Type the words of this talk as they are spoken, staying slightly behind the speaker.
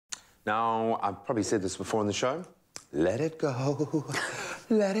Now, I've probably said this before on the show. Let it go.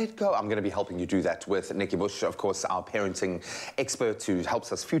 Let it go. I'm going to be helping you do that with Nikki Bush, of course, our parenting expert who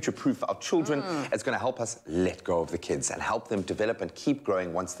helps us future-proof our children. It's going to help us let go of the kids and help them develop and keep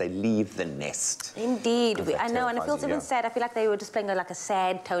growing once they leave the nest. Indeed. I know, and it feels even sad. I feel like they were just playing like a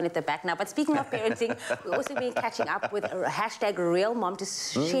sad tone at the back now. But speaking of parenting, we've also been catching up with hashtag Real Mom to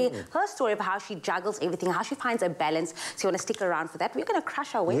share her story of how she juggles everything, how she finds a balance. So you want to stick around for that? We're going to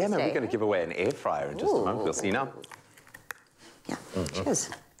crush our Wednesday. Yeah, man, we're going to give away an air fryer in just a moment. We'll see now. Yeah. Cheers.